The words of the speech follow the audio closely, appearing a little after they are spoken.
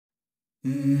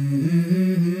Let's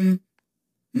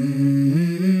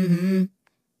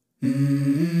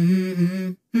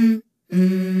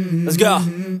go.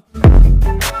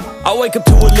 I wake up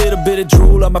to a little bit of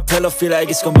drool on my pillow, feel like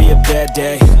it's gonna be a bad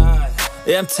day.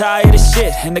 Yeah, I'm tired of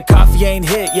shit, and the coffee ain't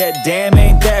hit yet, damn,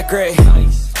 ain't that great.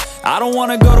 I don't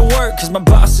wanna go to work, cause my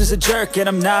boss is a jerk, and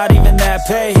I'm not even that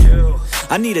paid.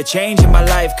 I need a change in my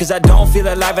life, cause I don't feel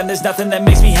alive, and there's nothing that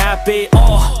makes me happy.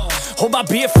 Hold my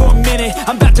beer for a minute,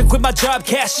 I'm about to quit my job,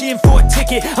 cash in for a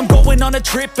ticket. I'm going on a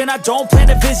trip and I don't plan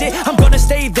to visit. I'm gonna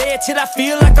stay there till I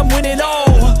feel like I'm winning,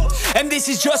 and this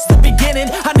is just the beginning.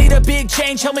 I need a big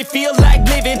change, help me feel like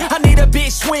living. I need a big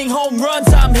swing, home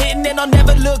runs I'm hitting, and I'll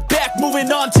never look back,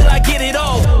 moving on till I get it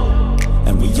all.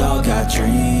 And we all got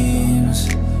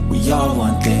dreams, we all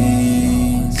want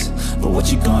things, but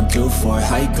what you gonna do for it?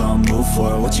 How you gonna move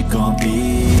for it? What you gonna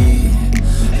be?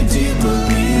 And do you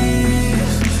believe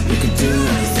you can do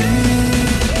anything?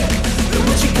 But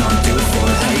what you gonna do for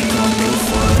it? How you gonna move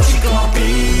for it? What you gonna be?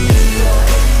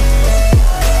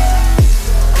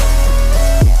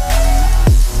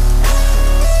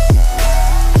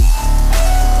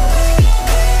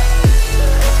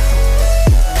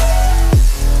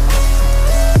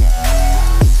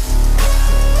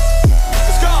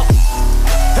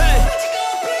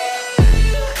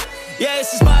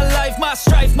 My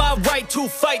strife, my right to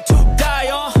fight, to die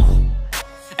on.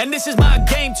 And this is my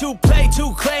game to play,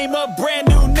 to claim a brand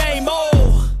new name,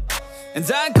 And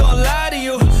I ain't gonna lie to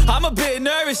you, I'm a bit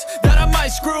nervous that I might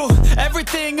screw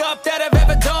everything up that I've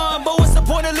ever done. But what's the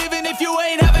point of living if you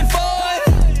ain't having fun?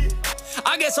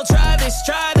 I guess I'll try this,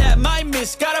 try that, might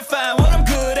miss, gotta find what I'm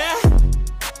good at.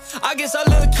 I guess I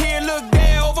look here, look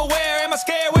there, over where am I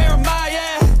scared, where am I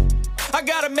at? I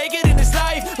gotta make it in this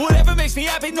life, whatever makes me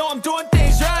happy, know I'm doing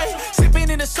things right. Sipping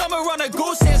in the summer on a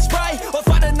goose and Sprite, or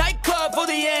find a nightclub for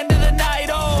the end of the night,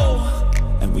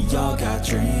 And we all got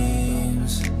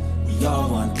dreams, we all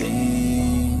want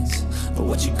things, but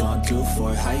what you gonna do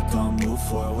for it? How you gonna move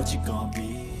for it? What you gonna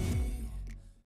be?